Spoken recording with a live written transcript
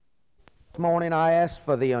This morning I ask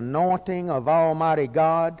for the anointing of Almighty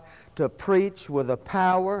God to preach with the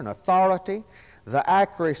power and authority, the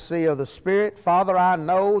accuracy of the Spirit. Father, I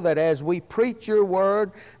know that as we preach your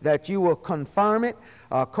word, that you will confirm it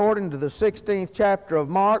according to the 16th chapter of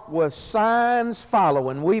Mark with signs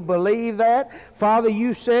following. We believe that. Father,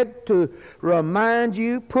 you said to remind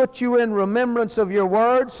you, put you in remembrance of your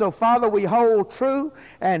word. So, Father, we hold true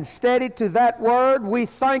and steady to that word. We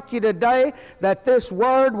thank you today that this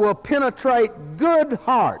word will penetrate good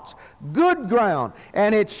hearts, good ground,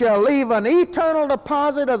 and it shall leave an eternal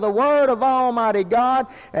deposit of the word of Almighty God.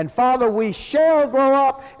 And Father, we shall grow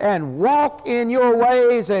up and walk in your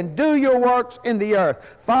ways and do your works in the earth.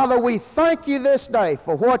 Father, we thank you this day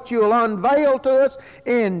for what you'll unveil to us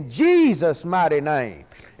in Jesus' mighty name.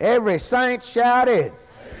 Every saint shouted,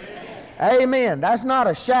 Amen. Amen. That's not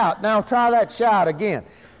a shout. Now try that shout again.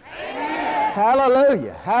 Amen.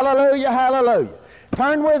 Hallelujah, hallelujah, hallelujah.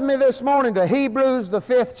 Turn with me this morning to Hebrews, the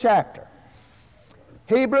 5th chapter.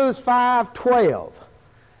 Hebrews 5:12.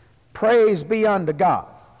 Praise be unto God.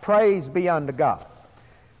 Praise be unto God.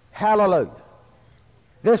 Hallelujah.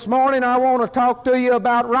 This morning I want to talk to you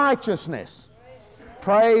about righteousness.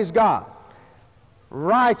 Praise God.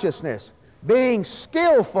 Righteousness. Being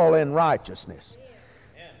skillful in righteousness.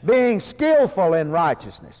 Being skillful in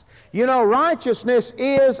righteousness. You know, righteousness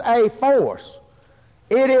is a force.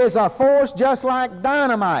 It is a force just like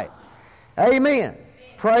dynamite. Amen.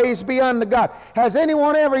 Praise be unto God. Has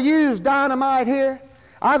anyone ever used dynamite here?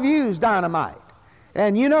 I've used dynamite.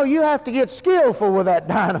 And you know, you have to get skillful with that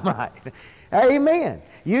dynamite. Amen.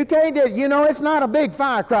 You can't do, you know, it's not a big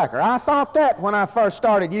firecracker. I thought that when I first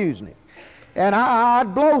started using it. And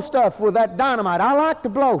I'd blow stuff with that dynamite. I like to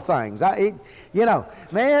blow things. You know,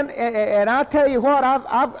 man, and I tell you what,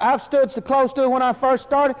 I've stood so close to it when I first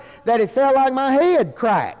started that it felt like my head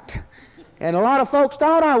cracked. And a lot of folks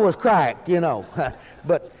thought I was cracked, you know.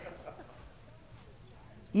 But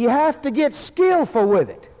you have to get skillful with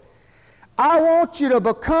it. I want you to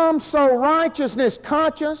become so righteousness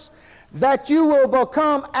conscious that you will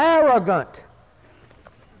become arrogant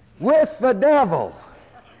with the devil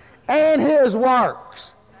and his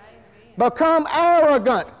works. Become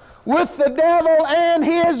arrogant with the devil and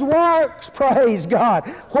his works, praise God.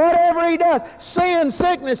 Whatever he does, sin,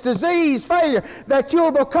 sickness, disease, failure, that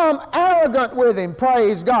you'll become arrogant with him,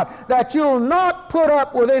 praise God. That you'll not put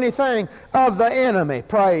up with anything of the enemy,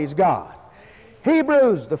 praise God.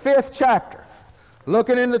 Hebrews, the 5th chapter,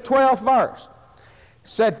 looking in the 12th verse.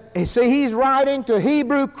 Said, see, he's writing to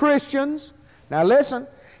Hebrew Christians. Now listen,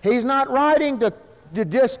 he's not writing to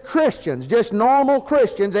just Christians, just normal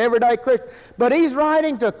Christians, everyday Christians, but he's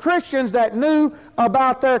writing to Christians that knew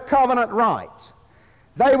about their covenant rights.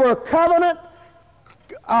 They were covenant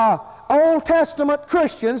Old Testament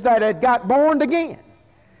Christians that had got born again.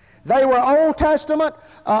 They were Old Testament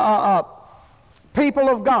people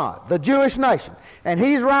of God, the Jewish nation. And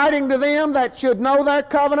he's writing to them that should know their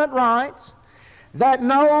covenant rights, that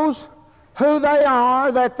knows who they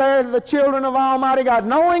are, that they're the children of Almighty God.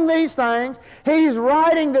 Knowing these things, he's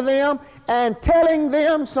writing to them and telling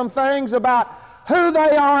them some things about who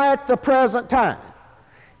they are at the present time.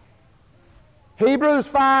 Hebrews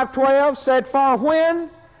 5:12 said,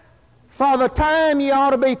 For the time ye ought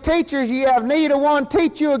to be teachers, ye have need of one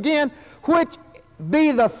teach you again, which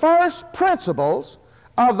be the first principles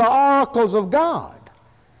of the oracles of God.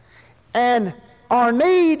 And our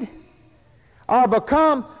need are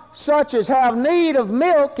become such as have need of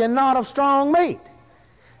milk and not of strong meat.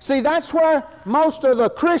 See, that's where most of the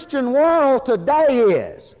Christian world today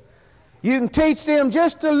is. You can teach them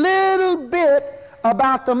just a little bit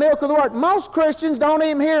about the milk of the Word. Most Christians don't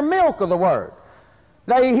even hear milk of the Word.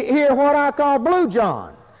 They hear what I call Blue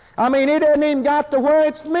John. I mean, it hasn't even got to where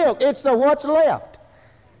it's milk. It's the what's left.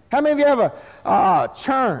 How many of you ever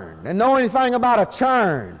churned and know anything about a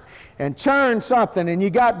churn? And churn something, and you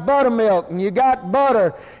got buttermilk, and you got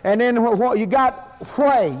butter, and then you got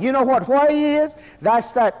whey. You know what whey is?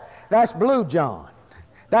 That's Blue John.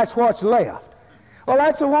 That's what's left. Well,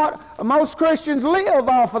 that's what most Christians live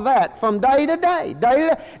off of that from day to day,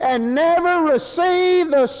 and never receive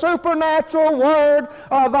the supernatural word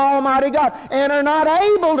of Almighty God, and are not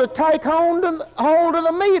able to take hold of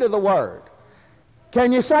the meat of the word.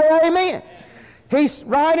 Can you say amen? He's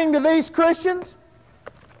writing to these Christians,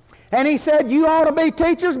 and he said, you ought to be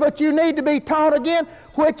teachers, but you need to be taught again,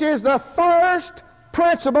 which is the first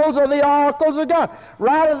principles of the oracles of God.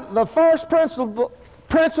 Right, the first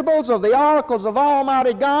principles of the oracles of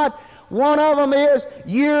Almighty God, one of them is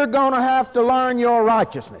you're going to have to learn your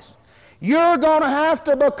righteousness. You're going to have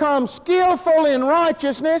to become skillful in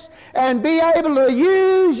righteousness and be able to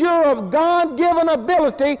use your God-given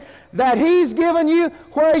ability that He's given you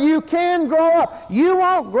where you can grow up. You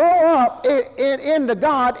won't grow up into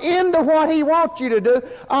God, into what He wants you to do,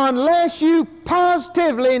 unless you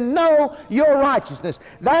positively know your righteousness.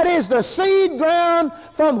 That is the seed ground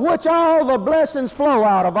from which all the blessings flow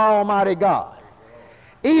out of Almighty God.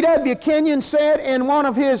 E.W. Kenyon said in one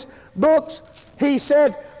of his books, he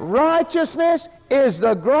said, righteousness is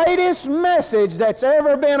the greatest message that's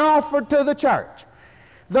ever been offered to the church.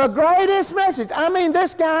 The greatest message. I mean,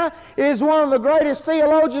 this guy is one of the greatest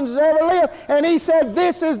theologians that's ever lived, and he said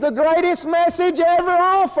this is the greatest message ever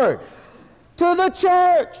offered to the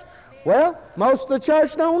church. Well, most of the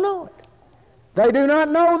church don't know it. They do not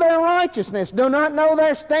know their righteousness, do not know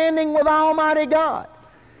their standing with Almighty God.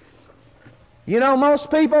 You know,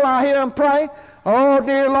 most people, I hear them pray, oh,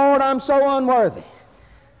 dear Lord, I'm so unworthy.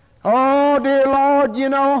 Oh, dear Lord, you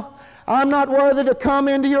know, I'm not worthy to come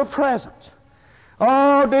into your presence.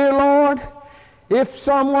 Oh, dear Lord, if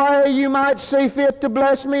some way you might see fit to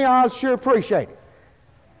bless me, I'll sure appreciate it.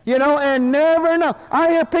 You know, and never know.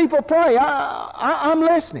 I hear people pray. I'm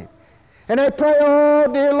listening. And they pray, oh,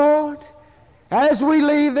 dear Lord, as we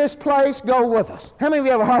leave this place, go with us. How many of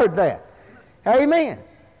you ever heard that? Amen.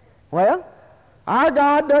 Well, our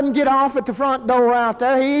God doesn't get off at the front door out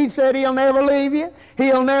there. He said He'll never leave you.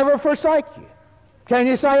 He'll never forsake you. Can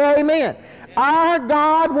you say amen? Our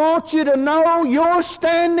God wants you to know your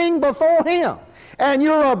standing before Him and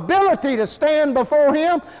your ability to stand before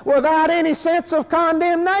Him without any sense of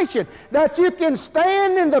condemnation. That you can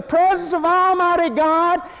stand in the presence of Almighty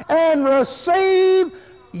God and receive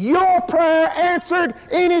your prayer answered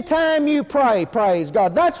anytime you pray, praise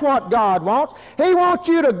God. That's what God wants. He wants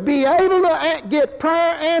you to be able to get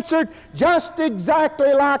prayer answered just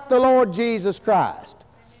exactly like the Lord Jesus Christ.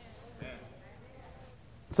 Amen.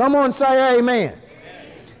 Someone say amen. Amen.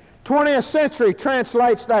 20th century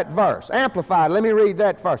translates that verse. Amplified. Let me read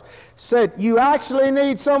that verse. Said, you actually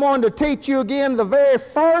need someone to teach you again the very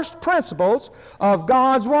first principles of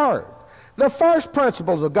God's Word. The first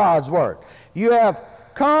principles of God's Word. You have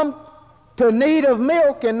come to need of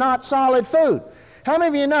milk and not solid food. How many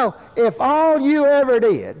of you know if all you ever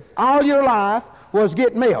did, all your life, was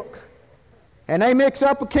get milk, and they mix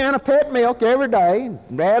up a can of pet milk every day,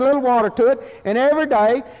 and add a little water to it, and every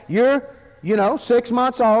day you're, 6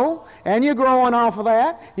 months old, and you're growing off of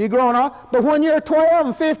that, but when you're 12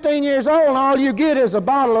 and 15 years old and all you get is a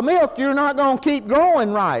bottle of milk, you're not going to keep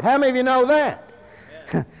growing right. How many of you know that?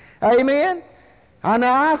 Amen. Amen?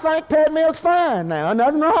 Now, I think pet milk's fine now.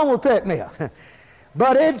 Nothing wrong with pet milk.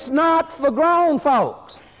 But it's not for grown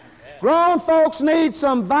folks. Grown folks need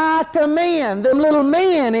some vitamin, them little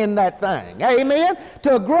men in that thing. Amen?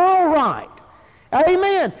 To grow right.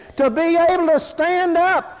 Amen. To be able to stand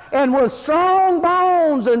up and with strong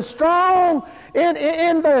bones and strong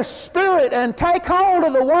in their spirit and take hold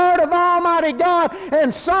of the Word of Almighty God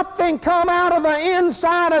and something come out of the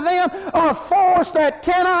inside of them, a force that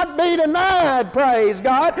cannot be denied, praise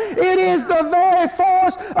God. It is the very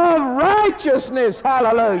force of righteousness,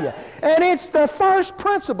 hallelujah. And it's the first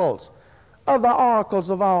principles of the oracles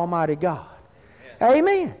of Almighty God.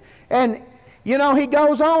 Amen. And he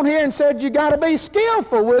goes on here and said you got to be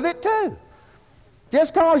skillful with it too.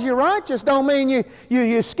 Just because you're righteous don't mean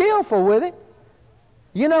you're skillful with it.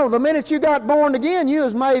 The minute you got born again, you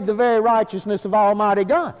was made the very righteousness of Almighty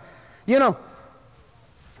God.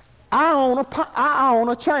 I own a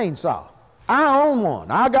chainsaw. I own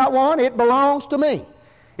one. I got one. It belongs to me.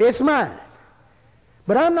 It's mine.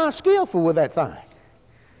 But I'm not skillful with that thing.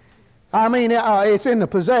 I mean, it's in the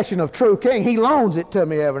possession of True King. He loans it to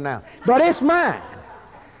me every now. But it's mine.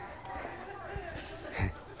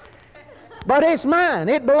 But it's mine.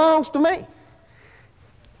 It belongs to me.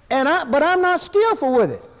 But I'm not skillful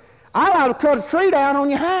with it. I ought to cut a tree down on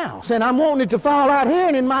your house, and I'm wanting it to fall out here,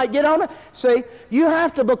 and it might get on it. See, you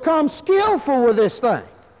have to become skillful with this thing.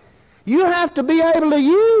 You have to be able to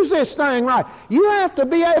use this thing right. You have to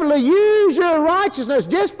be able to use your righteousness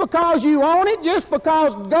just because you own it, just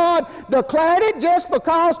because God declared it, just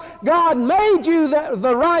because God made you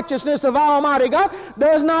the righteousness of Almighty God,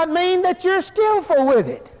 does not mean that you're skillful with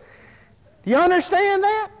it. Do you understand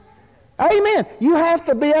that? Amen. You have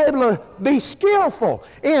to be able to be skillful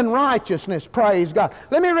in righteousness, praise God.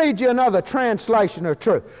 Let me read you another translation or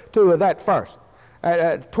two of that first,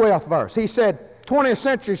 12th verse. He said, 20th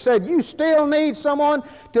century said, you still need someone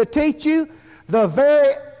to teach you the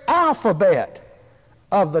very alphabet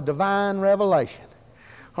of the divine revelation.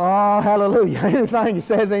 Oh, hallelujah. Anything he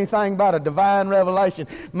says anything about a divine revelation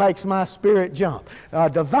makes my spirit jump. A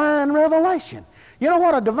divine revelation. You know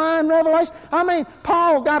what a divine revelation? I mean,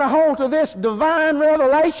 Paul got a hold of this divine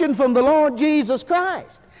revelation from the Lord Jesus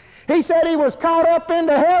Christ. He said he was caught up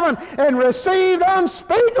into heaven and received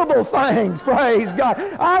unspeakable things. Praise God.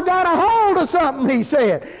 I got a hold of something, he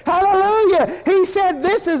said. Hallelujah. He said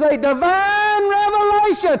this is a divine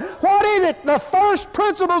revelation. What is it? The first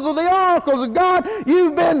principles of the oracles of God.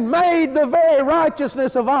 You've been made the very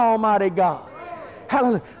righteousness of Almighty God.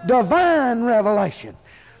 Hallelujah. Divine revelation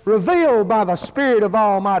revealed by the Spirit of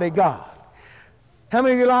Almighty God. How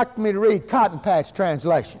many of you like me to read Cotton Patch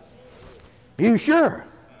translation? You sure?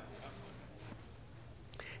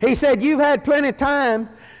 He said, you've had plenty of time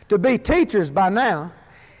to be teachers by now,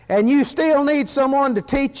 and you still need someone to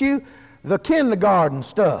teach you the kindergarten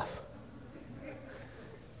stuff.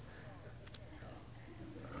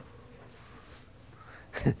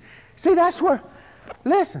 See, that's where,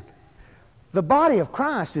 listen, the body of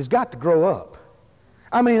Christ has got to grow up.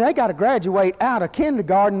 I mean, they got to graduate out of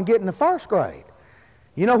kindergarten and get in the first grade.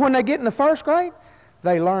 You know when they get in the first grade?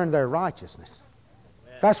 They learn their righteousness.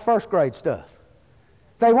 That's first grade stuff.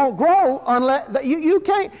 They won't grow unless you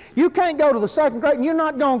can't go to the second grade, and you're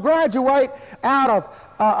not going to graduate out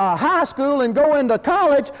of high school and go into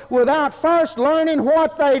college without first learning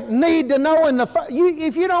what they need to know in the.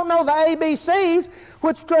 If you don't know the ABCs,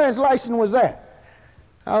 which translation was that?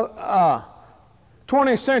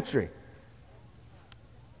 20th century.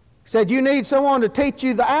 Said you need someone to teach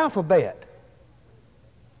you the alphabet,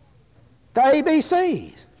 the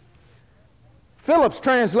ABCs. Phillip's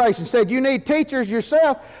translation said, you need teachers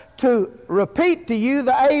yourself to repeat to you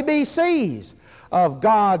the ABCs of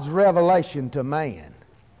God's revelation to man.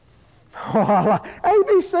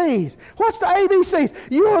 ABCs. What's the ABCs?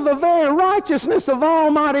 You're the very righteousness of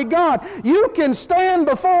Almighty God. You can stand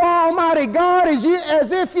before Almighty God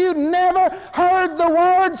as if you never heard the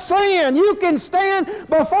word sin. You can stand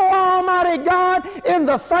before Almighty God in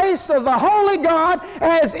the face of the Holy God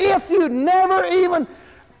as if you'd never even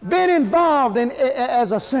been involved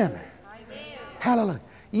as a sinner. Amen. Hallelujah.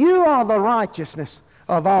 You are the righteousness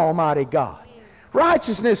of Almighty God. Amen.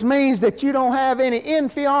 Righteousness means that you don't have any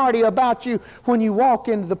inferiority about you when you walk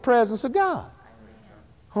into the presence of God. Amen.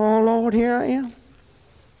 Oh Lord, here I am.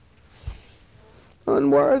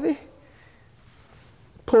 Unworthy.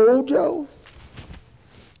 Poor old Joe.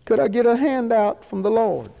 Could I get a handout from the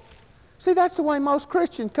Lord? See, that's the way most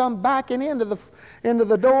Christians come backing into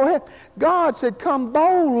the door. God said, come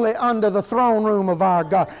boldly under the throne room of our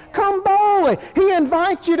God. Come boldly. He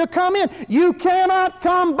invites you to come in. You cannot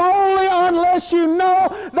come boldly unless you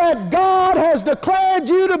know that God has declared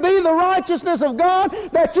you to be the righteousness of God,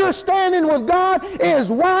 that you're standing with God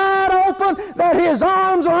is wide open, that His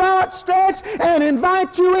arms are outstretched and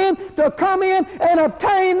invite you in to come in and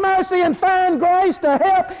obtain mercy and find grace to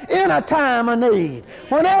help in a time of need.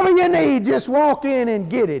 Whenever you need, just walk in and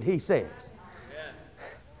get it, he says. Amen.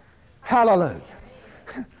 Hallelujah.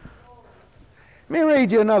 Let me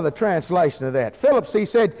read you another translation of that. Phillip, he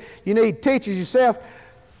said, you need teachers yourself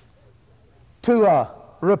to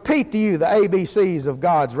repeat to you the ABCs of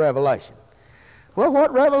God's revelation. Well,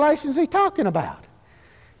 what revelation is he talking about?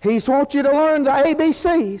 He wants you to learn the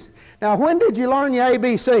ABCs. Now, when did you learn your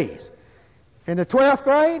ABCs? In the 12th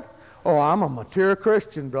grade? Oh, I'm a mature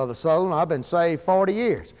Christian, Brother Sutherlin. I've been saved 40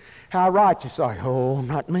 years. How righteous are you? Oh,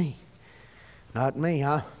 not me. Not me.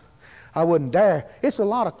 I wouldn't dare. It's a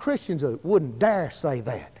lot of Christians that wouldn't dare say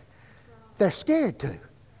that. They're scared to.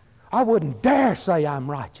 I wouldn't dare say I'm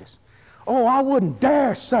righteous. Oh, I wouldn't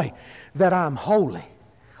dare say that I'm holy.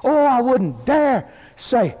 Oh, I wouldn't dare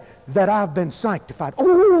say that I've been sanctified.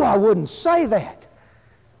 Oh, I wouldn't say that.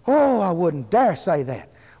 Oh, I wouldn't dare say that.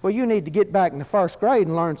 Well, you need to get back in the first grade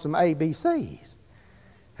and learn some ABCs.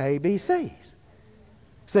 ABCs.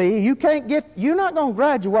 See, you're not going to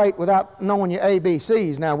graduate without knowing your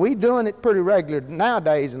ABCs. Now, we're doing it pretty regular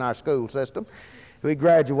nowadays in our school system. We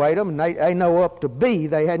graduate them, and they know up to B.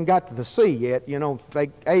 They hadn't got to the C yet. You know,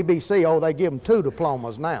 ABC, they give them 2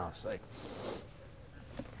 diplomas now, see.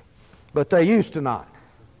 But they used to not.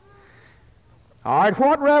 All right,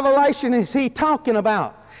 what revelation is he talking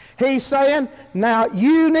about? He's saying, now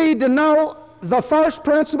you need to know the first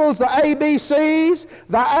principles, the ABCs,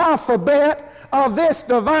 the alphabet of this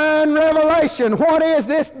divine revelation. What is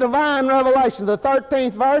this divine revelation? The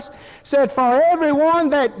 13th verse said, for everyone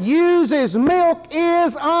that uses milk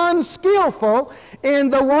is unskillful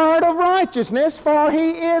in the word of righteousness, for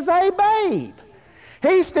he is a babe.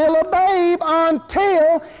 He's still a babe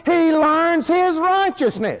until he learns his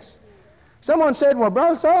righteousness. Someone said, well,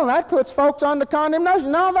 Brother Sutherlin, that puts folks under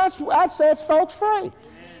condemnation. No, that sets folks free.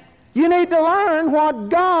 You need to learn what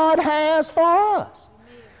God has for us,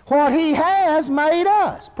 what He has made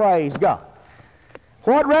us. Praise God.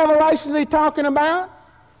 What revelation is He talking about?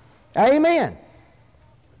 Amen.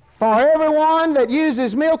 For everyone that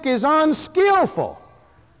uses milk is unskillful.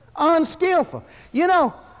 Unskillful. You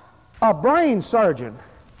know, a brain surgeon,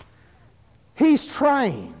 he's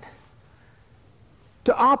trained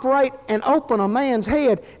to operate and open a man's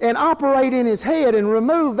head and operate in his head and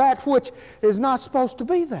remove that which is not supposed to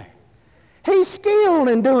be there. He's skilled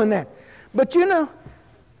in doing that. But you know,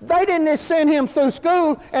 they didn't just send him through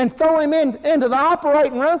school and throw him into the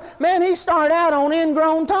operating room. Man, he started out on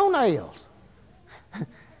ingrown toenails.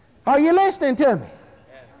 Are you listening to me?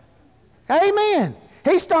 Amen.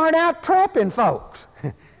 He started out prepping folks.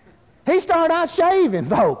 He started out shaving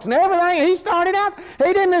folks and everything. He started out,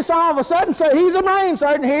 he didn't just all of a sudden say, he's a brain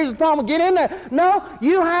surgeon, here's the problem, get in there. No,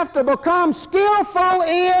 you have to become skillful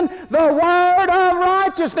in the word of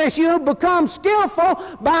righteousness. You become skillful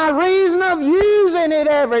by reason of using it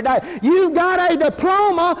every day. You've got a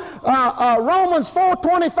diploma. Romans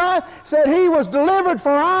 4:25 said he was delivered for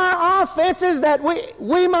our offenses that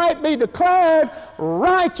we might be declared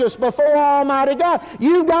righteous before Almighty God.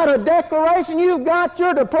 You've got a declaration, you've got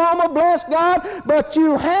your diploma, bless God, but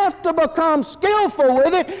you have to become skillful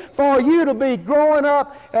with it for you to be growing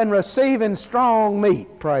up and receiving strong meat.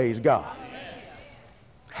 Praise God. Amen.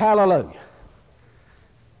 Hallelujah.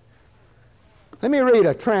 Let me read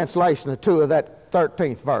a translation or two of that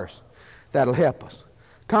 13th verse. That'll help us.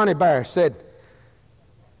 Connie Barr said,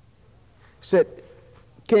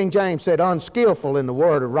 King James said, unskillful in the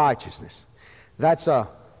word of righteousness. That's a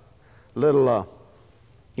little,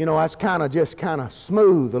 that's kind of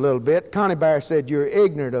smooth a little bit. Connie Barr said, you're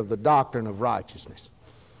ignorant of the doctrine of righteousness.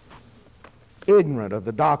 Ignorant of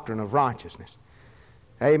the doctrine of righteousness.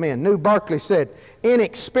 Amen. New Berkeley said,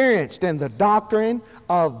 inexperienced in the doctrine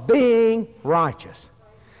of being righteous.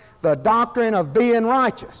 The doctrine of being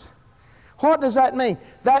righteous. What does that mean?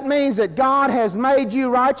 That means that God has made you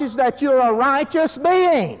righteous, that you're a righteous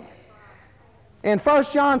being. And 1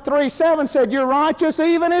 John 3:7 said, you're righteous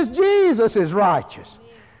even as Jesus is righteous.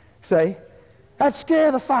 See? That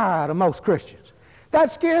scares the fire out of most Christians.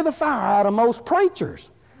 That scares the fire out of most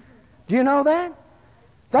preachers. Do you know that?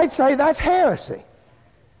 They'd say that's heresy.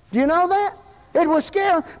 Do you know that? It was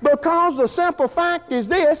scary because the simple fact is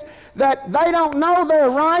this, that they don't know they're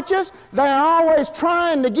righteous. They're always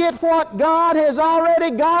trying to get what God has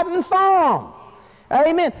already gotten for them.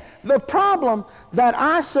 Amen. The problem that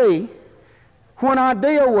I see when I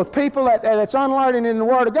deal with people that's unlearned in the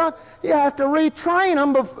Word of God, you have to retrain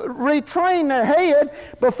them, retrain their head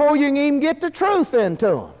before you can even get the truth into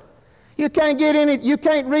them. You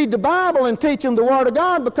can't read the Bible and teach them the Word of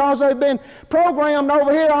God because they've been programmed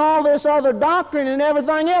over here, all this other doctrine and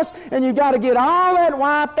everything else, and you've got to get all that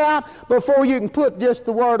wiped out before you can put just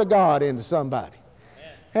the Word of God into somebody.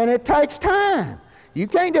 Amen. And it takes time. You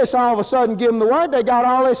can't just all of a sudden give them the Word. They got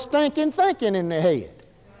all this stinking thinking in their head.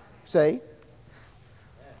 See?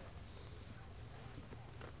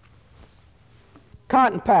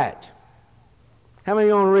 Cotton Patch. How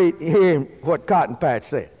many want to hear what Cotton Patch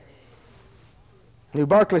said? New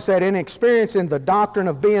Berkeley said, inexperience in the doctrine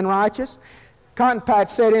of being righteous. Cotton Patch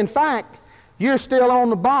said, in fact, you're still on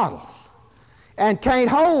the bottle and can't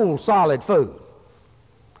hold solid food.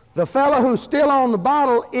 The fellow who's still on the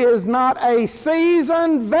bottle is not a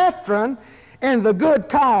seasoned veteran in the good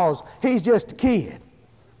cause. He's just a kid.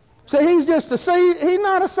 See, he's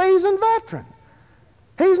not a seasoned veteran.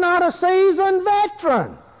 He's not a seasoned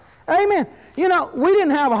veteran. Amen. You know, we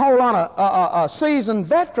didn't have a whole lot of seasoned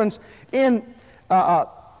veterans in the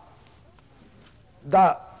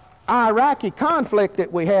Iraqi conflict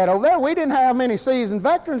that we had over there. We didn't have many seasoned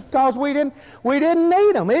veterans because we didn't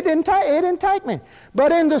need them. It didn't take many.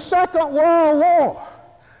 But in the Second World War,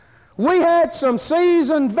 we had some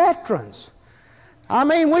seasoned veterans. I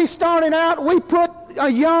mean, we started out, we put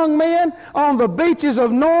young men on the beaches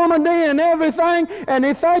of Normandy and everything, and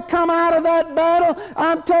if they come out of that battle,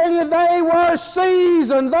 I'm telling you, they were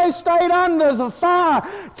seasoned. They stayed under the fire.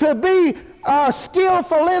 To be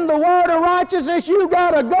skillful in the word of righteousness, you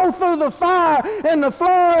got to go through the fire and the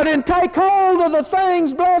flood and take hold of the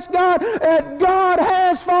things, bless God, that God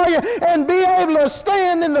has for you, and be able to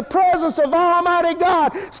stand in the presence of Almighty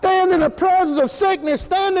God, stand in the presence of sickness,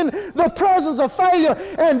 stand in the presence of failure,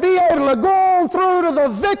 and be able to go on through to the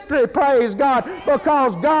victory, praise God,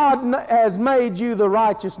 because God has made you the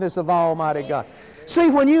righteousness of Almighty God. See,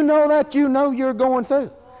 when you know that, you know you're going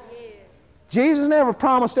through. Jesus never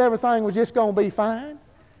promised everything was just going to be fine.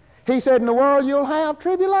 He said, in the world you'll have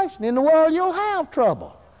tribulation. In the world you'll have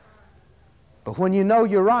trouble. But when you know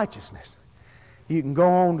your righteousness, you can go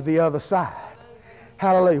on to the other side.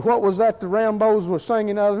 Hallelujah. What was that the Rambos were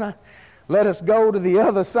singing the other night? Let us go to the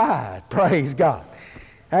other side. Praise God.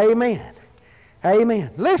 Amen.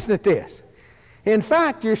 Amen. Listen to this. In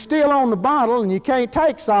fact, you're still on the bottle and you can't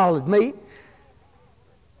take solid meat.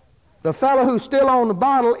 The fellow who's still on the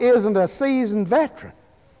bottle isn't a seasoned veteran.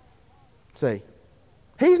 See,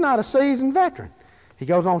 he's not a seasoned veteran. He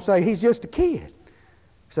goes on to say he's just a kid.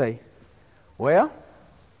 See, well,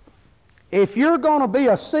 if you're going to be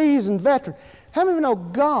a seasoned veteran, how many of you know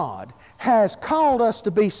God has called us to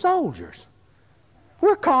be soldiers?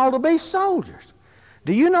 We're called to be soldiers.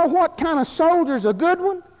 Do you know what kind of soldier's a good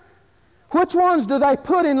one? Which ones do they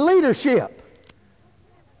put in leadership?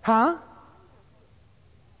 Huh?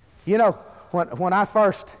 You know, when I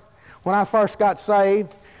first got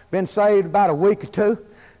saved, been saved about a week or two,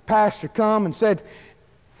 pastor come and said,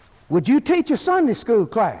 would you teach a Sunday school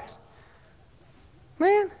class?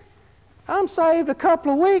 Man, I'm saved a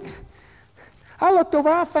couple of weeks. I looked over,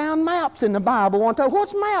 I found maps in the Bible one time.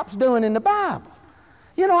 What's maps doing in the Bible?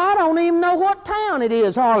 You know, I don't even know what town it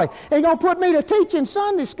is, hardly. They're going to put me to teaching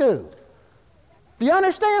Sunday school. Do you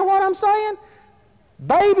understand what I'm saying?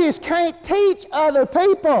 Babies can't teach other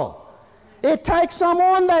people. It takes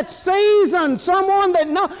someone that's seasoned, someone that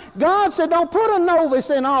knows. God said don't put a novice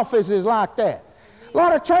in offices like that. A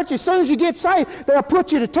lot of churches, as soon as you get saved, they'll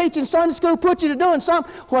put you to teaching Sunday school, put you to doing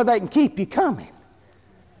something where they can keep you coming.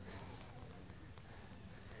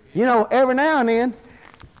 You know, every now and then,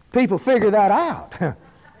 people figure that out.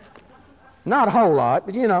 Not a whole lot,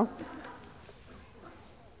 but you know.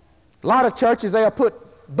 A lot of churches, they'll put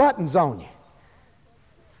buttons on you.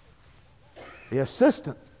 The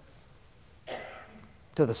assistant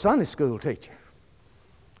to the Sunday school teacher.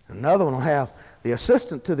 Another one will have the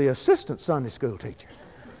assistant to the assistant Sunday school teacher.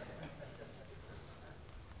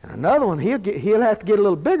 And another one, he'll have to get a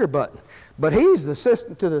little bigger button. But he's the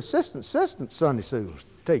assistant to the assistant Sunday school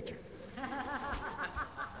teacher.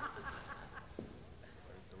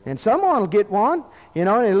 And someone will get one, you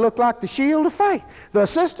know, and it'll look like the shield of faith. The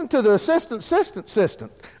assistant to the assistant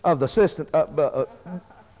of the assistant,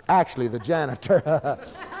 actually the janitor.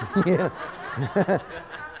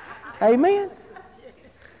 Amen.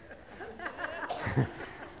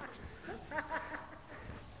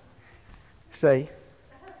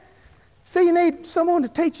 See, you need someone to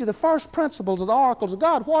teach you the first principles of the oracles of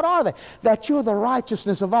God. What are they? That you're the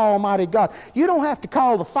righteousness of Almighty God. You don't have to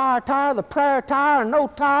call the fire tire, the prayer tire, or no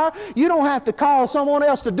tire. You don't have to call someone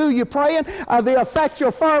else to do your praying. The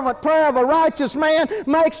effectual fervent prayer of a righteous man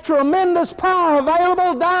makes tremendous power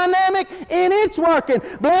available, dynamic in its working.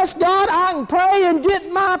 Bless God, I can pray and get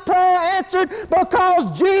my prayer answered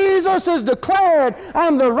because Jesus has declared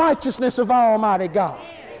I'm the righteousness of Almighty God.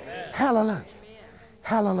 Amen. Hallelujah.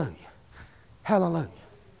 Hallelujah. Hallelujah.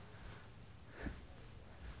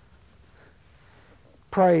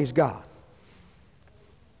 Praise God.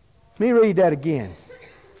 Let me read that again.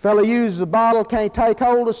 Fellow uses a bottle, can't take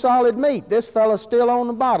hold of solid meat. This fellow's still on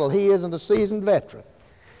the bottle. He isn't a seasoned veteran.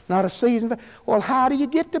 Not a seasoned veteran. Well, how do you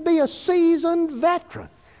get to be a seasoned veteran?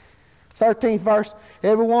 13th verse.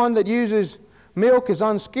 Everyone that uses milk is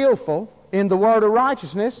unskillful in the word of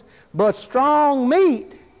righteousness, but strong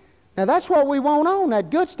meat. Now that's what we want on, that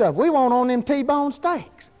good stuff. We want on them T-bone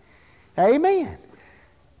steaks. Amen.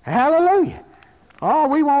 Hallelujah. Oh,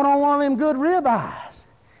 we want on one of them good ribeyes.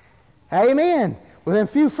 Amen. With them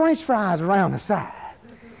few French fries around the side.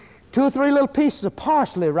 2 or 3 little pieces of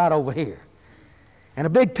parsley right over here. And a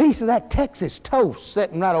big piece of that Texas toast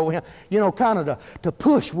sitting right over here. You know, kind of to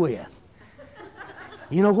push with.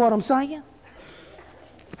 You know what I'm saying?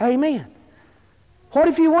 Amen. What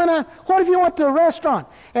if you went to a restaurant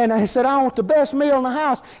and they said, I want the best meal in the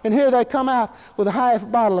house, and here they come out with a half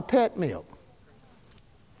bottle of pet milk?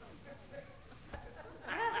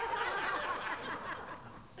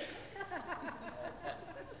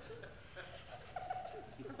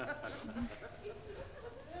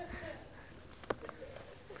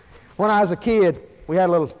 When I was a kid, we had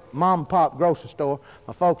a little mom and pop grocery store.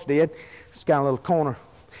 My folks did. It's got a little corner.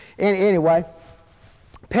 Anyway,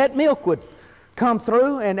 pet milk would come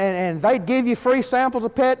through, and they'd give you free samples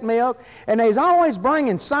of pet milk, and they's always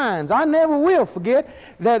bringing signs. I never will forget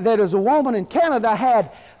that there's a woman in Canada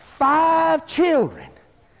had 5 children.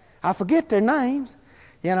 I forget their names,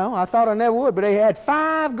 you know, I thought I never would, but they had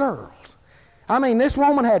 5 girls. I mean, this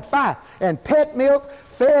woman had 5, and pet milk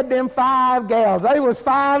fed them 5 gals. They was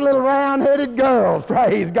 5 little round-headed girls,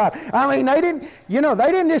 praise God. I mean, they didn't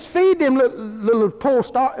just feed them little poor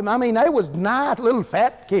I mean, they was nice little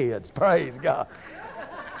fat kids, praise God.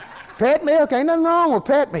 Pet milk, ain't nothing wrong with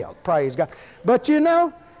pet milk, praise God. But you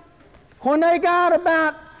know, when they got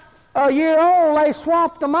about a year old, they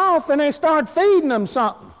swapped them off and they started feeding them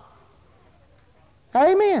something.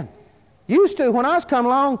 Amen. Used to, when I was coming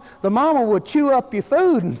along, the mama would chew up your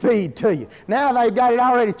food and feed to you. Now they've got it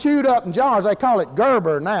already chewed up in jars. They call it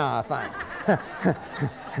Gerber now, I think.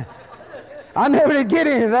 I never did get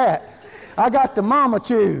into that. I got the mama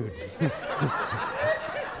chewed.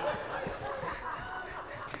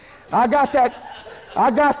 I got that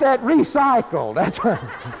recycled. That's what.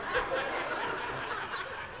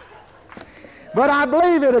 But I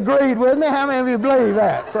believe it agreed with me. How many of you believe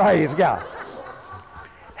that? Praise God.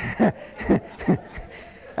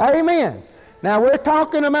 Amen. Now we're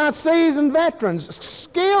talking about seasoned veterans,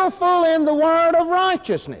 skillful in the word of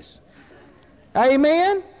righteousness.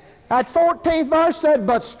 Amen. That 14th verse said,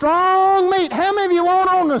 but strong meat. How many of you want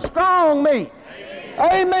on the strong meat?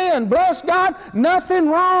 Amen. Bless God. Nothing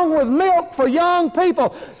wrong with milk for young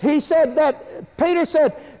people. He said that, Peter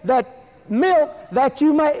said that milk that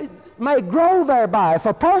you may grow thereby. If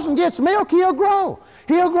a person gets milk, he'll grow.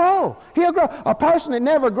 He'll grow. He'll grow. A person that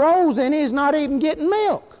never grows in is not even getting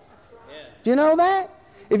milk. Do you know that?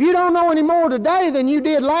 If you don't know any more today than you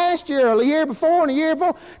did last year or the year before and the year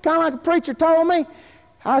before, kind of like a preacher told me,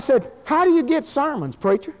 I said, how do you get sermons,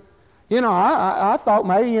 preacher? You know, I thought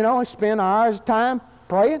maybe, I spend hours of time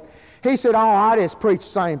praying. He said, I just preach the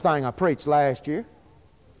same thing I preached last year.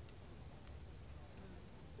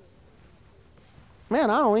 Man,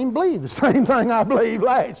 I don't even believe the same thing I believed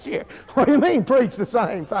last year. What do you mean, preach the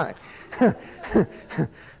same thing?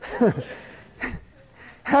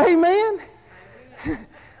 Amen?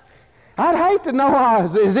 I'd hate to know I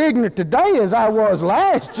was as ignorant today as I was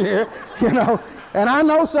last year, and I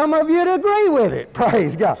know some of you'd agree with it.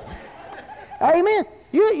 Praise God. Amen.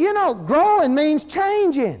 You know, growing means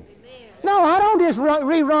changing. No, I don't just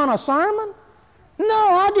rerun a sermon. No,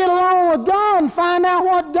 I get along with God and find out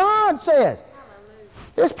what God says.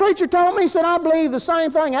 This preacher told me, he said, I believe the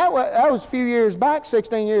same thing. That was a few years back,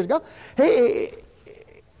 16 years ago.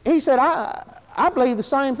 He said, I believe the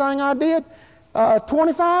same thing I did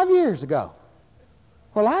 25 years ago.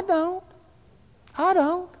 Well, I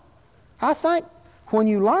don't. I think when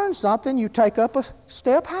you learn something, you take up a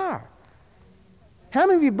step higher. How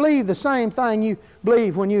many of you believe the same thing you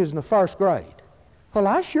believed when you was in the first grade? Well,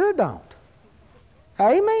 I sure don't.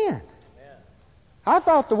 Amen. I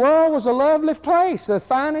thought the world was a lovely place, the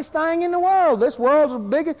finest thing in the world. This world's the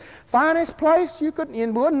biggest, finest place you could,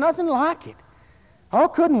 and wasn't nothing like it. I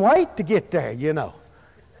couldn't wait to get there, In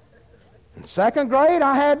second grade,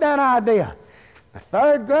 I had that idea. The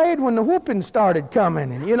third grade, when the whooping started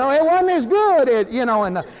coming, and it wasn't as good as, in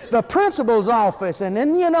the principal's office, and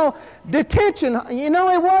then, detention,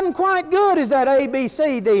 it wasn't quite good as that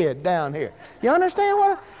ABC did down here. You understand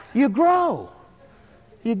what? You grow.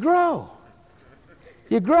 You grow.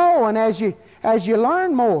 You grow, and as you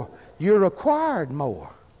learn more, you're required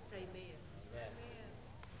more. Amen.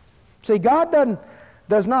 See, God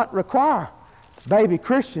does not require baby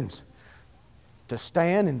Christians to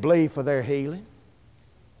stand and believe for their healing.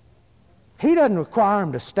 He doesn't require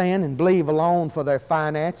them to stand and believe alone for their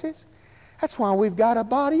finances. That's why we've got a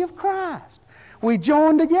body of Christ. We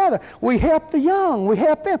join together. We help the young. We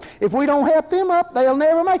help them. If we don't help them up, they'll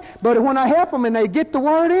never make it. But when I help them and they get the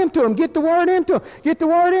word into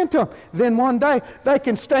them, then one day they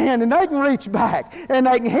can stand and they can reach back and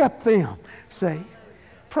they can help them. See?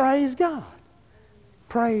 Praise God.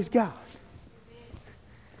 Praise God.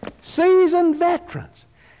 Seasoned veterans.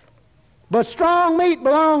 But strong meat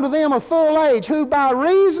belong to them of full age, who by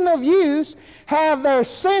reason of use have their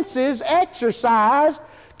senses exercised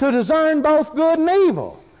to discern both good and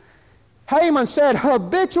evil. Haman said,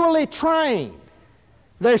 habitually trained.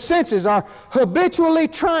 Their senses are habitually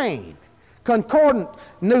trained. Concordant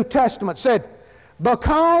New Testament said,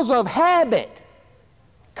 because of habit.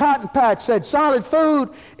 Cotton Patch said, solid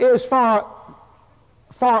food is for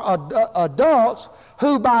adults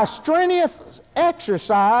who by strenuous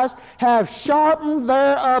exercise have sharpened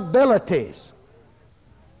their abilities.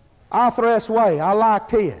 Arthur S. Way, I liked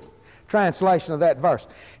his translation of that verse.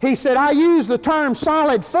 He said, I use the term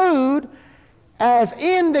solid food as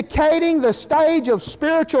indicating the stage of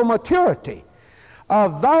spiritual maturity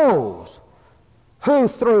of those who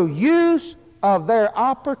through use of their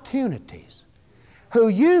opportunities, How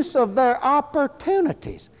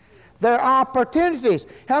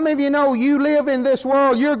many of you know you live in this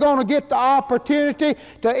world, you're going to get the opportunity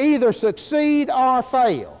to either succeed or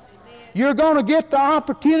fail. You're going to get the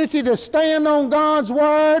opportunity to stand on God's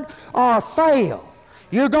Word or fail.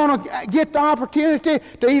 You're going to get the opportunity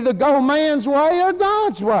to either go man's way or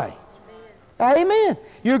God's way. Amen.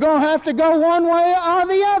 You're going to have to go one way or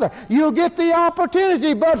the other. You'll get the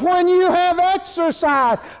opportunity, but when you have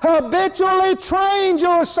exercised, habitually trained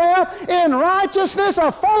yourself in righteousness,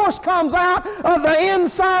 a force comes out of the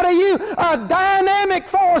inside of you. A dynamic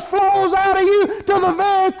force flows out of you to the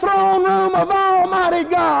very throne room of Almighty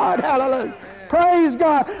God. Hallelujah. Praise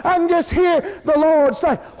God. I can just hear the Lord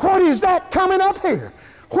say, what is that coming up here?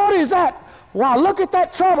 What is that? Wow, look at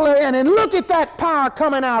that trouble and look at that power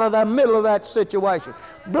coming out of the middle of that situation.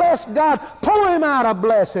 Bless God. Pour him out a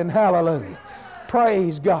blessing. Hallelujah.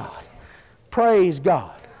 Praise God. Praise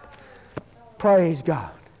God. Praise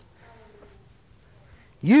God.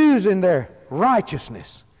 Using their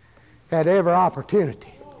righteousness at every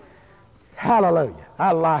opportunity. Hallelujah.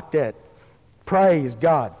 I like that. Praise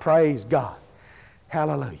God. Praise God.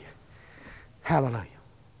 Hallelujah. Hallelujah.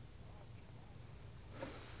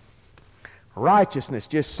 Righteousness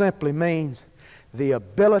just simply means the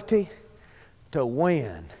ability to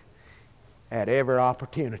win at every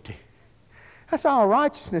opportunity. That's all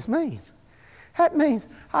righteousness means. That means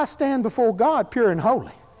I stand before God pure and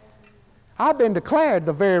holy. I've been declared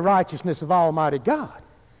the very righteousness of Almighty God.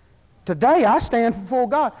 Today I stand before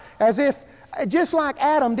God as if, just like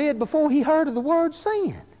Adam did before he heard of the word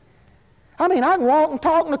sin. I mean, I can walk and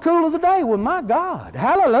talk in the cool of the day with my God.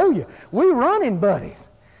 Hallelujah. We're running buddies.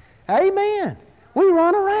 Amen. We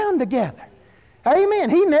run around together. Amen.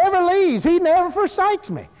 He never leaves. He never forsakes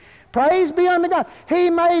me. Praise be unto God. He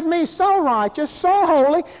made me so righteous, so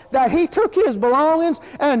holy, that He took His belongings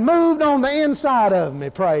and moved on the inside of me.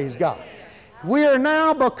 Praise God. We are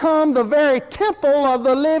now become the very temple of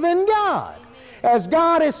the living God. As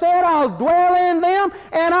God has said, I'll dwell in them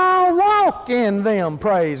and I'll walk in them.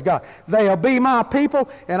 Praise God. They'll be my people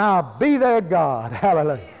and I'll be their God.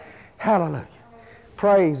 Hallelujah. Hallelujah.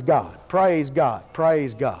 Praise God. Praise God.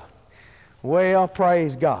 Praise God. Well,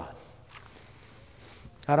 praise God.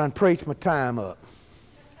 I done preached my time up.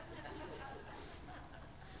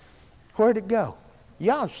 Where'd it go?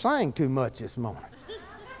 Y'all sang too much this morning.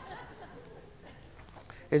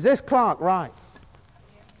 Is this clock right?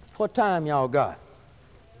 What time y'all got?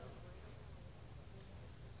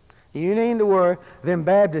 You need to worry. Them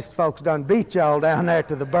Baptist folks done beat y'all down there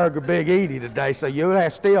to the Burger Big Edie today, so you'll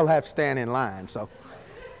still have to stand in line. So,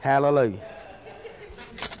 hallelujah.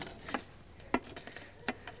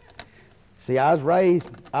 See, I was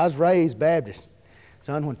raised Baptist.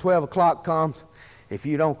 Son, when 12 o'clock comes, if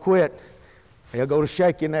you don't quit, they'll go to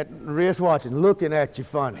shaking that wristwatch and looking at you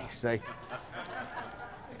funny, see.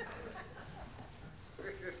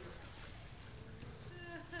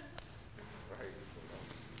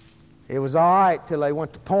 It was all right till they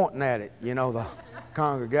went to pointing at it, you know, the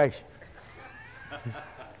congregation.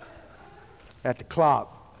 At the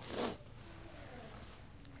clock.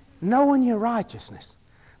 Knowing your righteousness.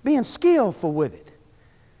 Being skillful with it.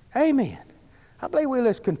 Amen. I believe we'll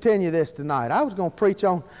just continue this tonight. I was going to preach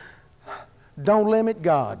on don't limit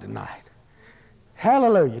God tonight.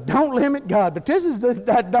 Hallelujah. Don't limit God. But this is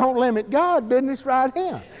that don't limit God business right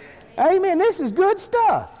here. Amen. This is good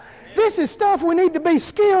stuff. This is stuff we need to be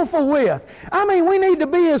skillful with. I mean, we need to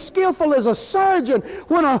be as skillful as a surgeon.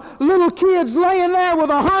 When a little kid's laying there with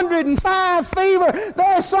 105 fever,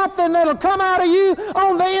 there's something that'll come out of you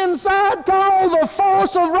on the inside called the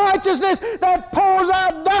force of righteousness that pours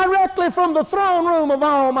out directly from the throne room of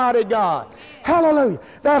Almighty God. Hallelujah.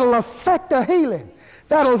 That'll affect a healing.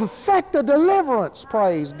 That'll affect a deliverance.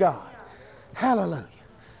 Praise God. Hallelujah.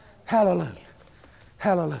 Hallelujah.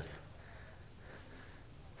 Hallelujah.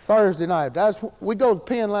 Thursday night. We go to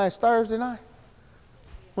Penn last Thursday night.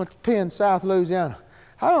 Went to Penn, South Louisiana.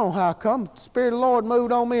 I don't know how come the Spirit of the Lord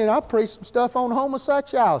moved on me and I preached some stuff on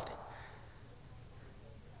homosexuality.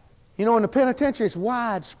 You know, in the penitentiary it's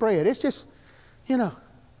widespread. It's just, you know.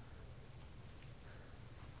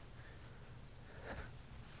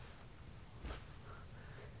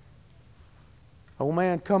 Old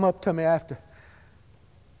man come up to me after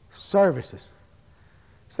services.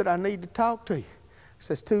 Said, I need to talk to you. He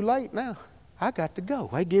says, too late now. I got to go.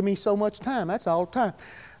 They give me so much time. That's all the time.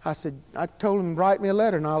 I said, I told him, write me a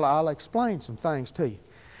letter and I'll explain some things to you.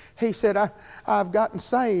 He said, I've gotten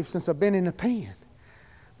saved since I've been in the pen.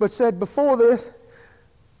 But said, before this,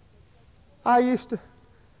 I used to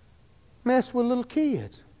mess with little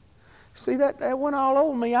kids. See, that went all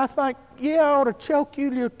over me. I think, yeah, I ought to choke you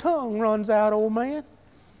till your tongue runs out, old man.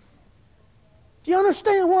 Do you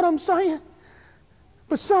understand what I'm saying?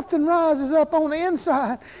 But something rises up on the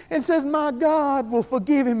inside and says, my God will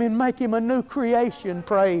forgive him and make him a new creation,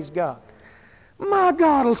 praise God. My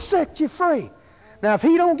God will set you free. Now, if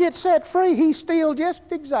he don't get set free, he's still just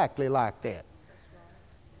exactly like that.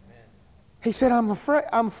 He said, I'm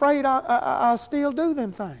afraid I'll still do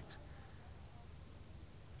them things.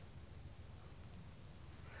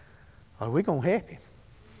 Well, we're going to help him.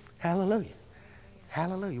 Hallelujah.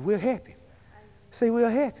 Hallelujah. We'll help him. See, we'll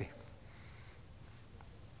help him.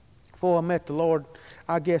 Before I met the Lord,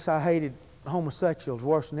 I guess I hated homosexuals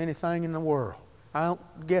worse than anything in the world. I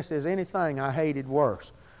don't guess there's anything I hated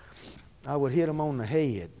worse. I would hit them on the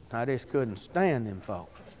head. I just couldn't stand them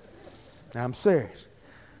folks. I'm serious.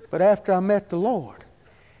 But after I met the Lord,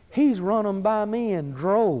 He's run them by me in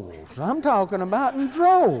droves. I'm talking about in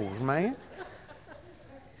droves, man.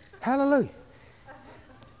 Hallelujah.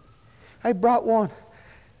 They brought one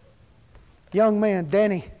young man,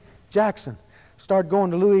 Danny Jackson, started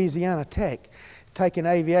going to Louisiana Tech, taking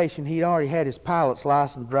aviation. He'd already had his pilot's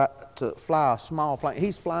license to fly a small plane.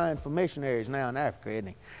 He's flying for missionaries now in Africa, isn't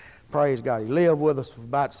he? Praise God. He lived with us for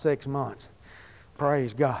about 6 months.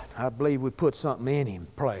 Praise God. I believe we put something in him.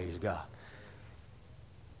 Praise God.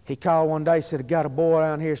 He called one day, said, I got a boy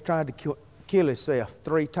around here who's trying to kill himself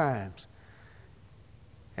 3 times.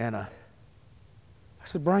 And I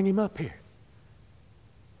said, bring him up here.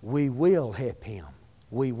 We will help him.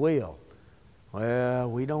 We will. Well,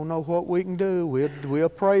 we don't know what we can do. We'll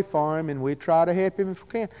pray for him and we'll try to help him if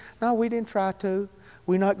we can. No, we didn't try to.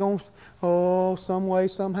 We're not going to, some way,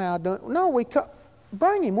 somehow. No,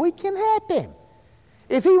 bring him. We can help him.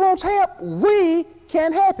 If he wants help, we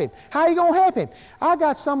can help him. How are you going to help him? I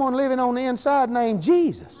got someone living on the inside named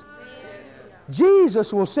Jesus.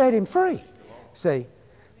 Jesus will set him free. See,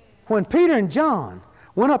 when Peter and John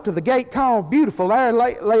went up to the gate called Beautiful, there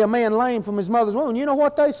lay a man lame from his mother's womb. You know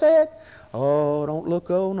what they said? Oh, don't look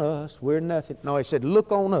on us. We're nothing. No, he said,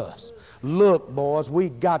 look on us. Look, boys, we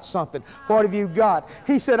got something. What have you got?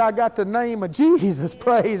 He said, I got the name of Jesus.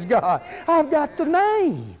 Praise God. I've got the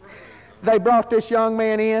name. They brought this young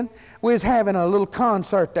man in. We was having a little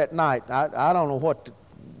concert that night. I don't know what.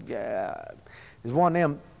 It was one of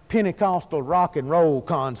them Pentecostal rock and roll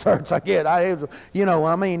concerts. I get. They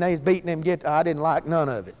was beating them guitar. I didn't like none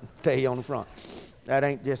of it. Tell you on the front. That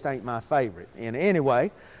ain't my favorite. And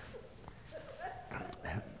anyway,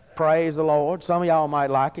 praise the Lord. Some of y'all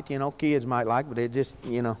might like it. Kids might like it, but it just,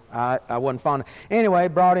 I wasn't fond of it. Anyway,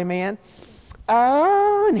 brought him in.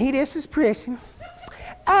 Oh, and he just is pressing.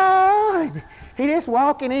 Oh, he just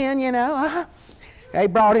walking in, They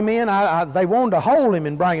brought him in. They wanted to hold him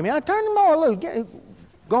and bring him in. I turned him all loose.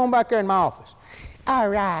 Go on back there in my office. All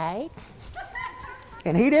right.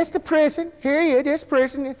 And he just pressing. Here he is, just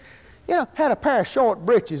pressing. Had a pair of short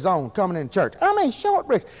breeches on coming in church. Short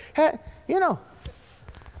breeches. I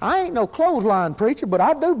ain't no clothesline preacher, but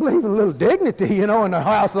I do believe in a little dignity, in the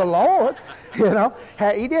house of the Lord.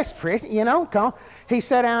 He just pressing, come. He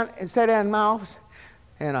sat down in my office.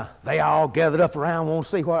 And they all gathered up around, want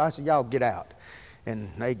to see what. I said, y'all get out.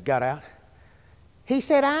 And they got out. He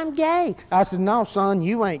said, I'm gay. I said, no, son,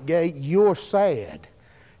 you ain't gay. You're sad.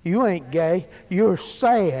 You ain't gay. You're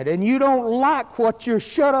sad. And you don't like what you're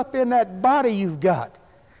shut up in that body you've got.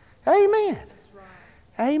 Amen.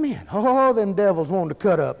 Right. Amen. Oh, them devils wanted to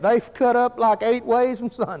cut up. They've cut up like 8 ways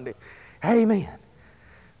from Sunday. Amen.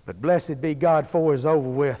 But blessed be God for it's over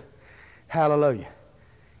with. Hallelujah.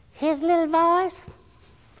 His little voice.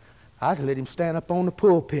 I let him stand up on the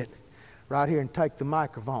pulpit right here and take the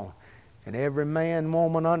microphone. And every man,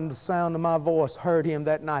 woman under the sound of my voice heard him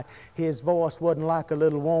that night. His voice wasn't like a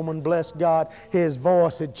little woman, bless God. His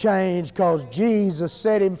voice had changed because Jesus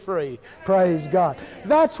set him free. Praise God.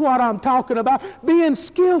 That's what I'm talking about. Being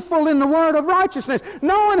skillful in the word of righteousness.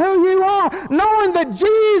 Knowing who you are. Knowing that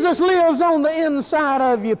Jesus lives on the inside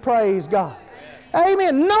of you. Praise God.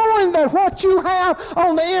 Amen. Knowing that what you have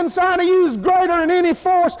on the inside of you is greater than any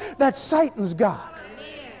force that Satan's got.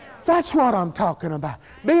 Amen. That's what I'm talking about.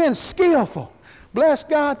 Being skillful. Bless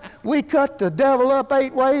God, we cut the devil up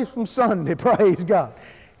 8 ways from Sunday. Praise God.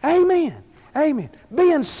 Amen. Amen.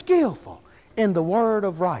 Being skillful in the word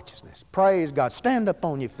of righteousness. Praise God. Stand up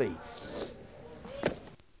on your feet.